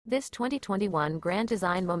This 2021 Grand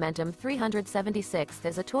Design Momentum 376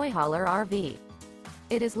 is a toy hauler RV.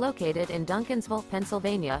 It is located in Duncansville,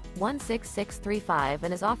 Pennsylvania, 16635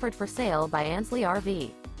 and is offered for sale by Ansley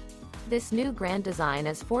RV. This new Grand Design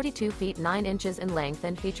is 42 feet 9 inches in length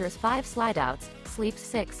and features 5 slideouts, sleeps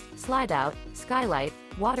 6, slideout, skylight,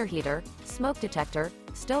 water heater, smoke detector,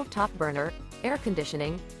 stovetop burner, air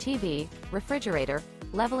conditioning, TV, refrigerator,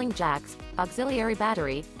 leveling jacks, auxiliary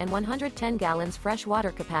battery, and 110 gallons fresh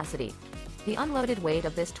water capacity. The unloaded weight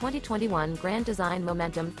of this 2021 Grand Design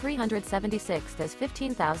Momentum 376 is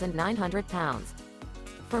 15,900 pounds.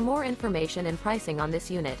 For more information and pricing on this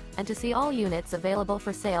unit, and to see all units available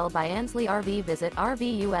for sale by Ansley RV, visit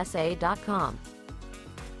RVUSA.com.